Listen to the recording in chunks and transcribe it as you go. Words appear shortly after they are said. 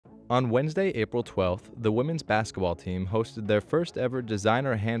On Wednesday, April 12th, the women's basketball team hosted their first ever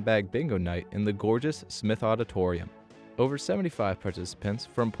designer handbag bingo night in the gorgeous Smith Auditorium. Over 75 participants,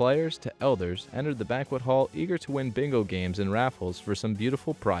 from players to elders, entered the banquet hall eager to win bingo games and raffles for some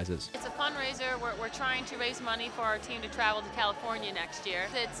beautiful prizes. It's a fundraiser. We're trying to raise money for our team to travel to California next year.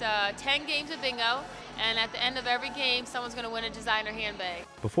 It's 10 games of bingo, and at the end of every game, someone's going to win a designer handbag.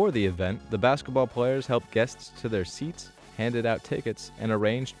 Before the event, the basketball players helped guests to their seats, handed out tickets, and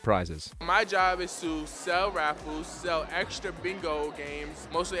arranged prizes. My job is to sell raffles, sell extra bingo games.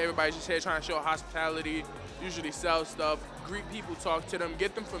 Mostly everybody's just here trying to show hospitality, usually sell stuff, greet people, talk to them,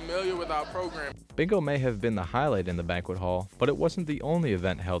 get them familiar with our program. Bingo may have been the highlight in the banquet hall, but it wasn't the only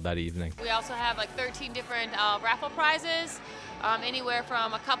event held that evening. We also have like 13 different raffle prizes, anywhere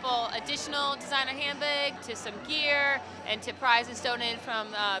from a couple additional designer handbag to some gear and to prizes donated from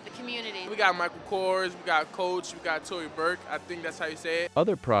the community. We got Michael Kors, we got Coach, we got Tory Burke. I think that's how you say it.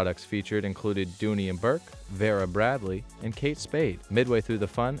 Other products featured included Dooney and Burke, Vera Bradley, and Kate Spade. Midway through the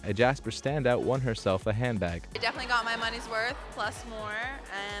fun, a Jasper standout won herself a handbag. I definitely got my money's worth, plus more,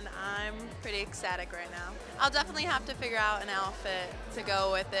 and I'm pretty ecstatic right now. I'll definitely have to figure out an outfit to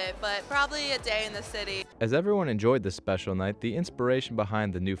go with it, but probably a day in the city. As everyone enjoyed this special night, the inspiration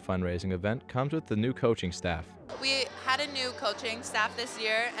behind the new fundraising event comes with the new coaching staff. We had a new coaching staff this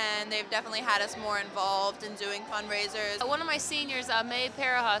year, and they've definitely had us more involved in doing fundraisers. One of my seniors, May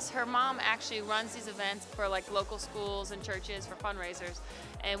Parahus, her mom actually runs these events for like local schools and churches for fundraisers.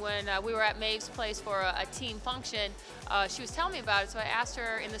 And when we were at Maeve's place for a team function, she was telling me about it, so I asked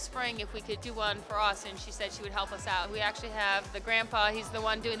her in the spring if we could do one for us, and she said she would help us out. We actually have the grandpa, he's the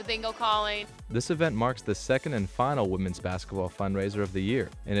one doing the bingo calling. This event marks the second and final women's basketball fundraiser of the year.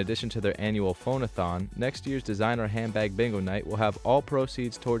 In addition to their annual phone-a-thon, next year's designer handbag bingo night will have all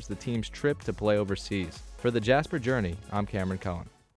proceeds towards the team's trip to play overseas. For the Jasper Journey, I'm Cameron Cullen.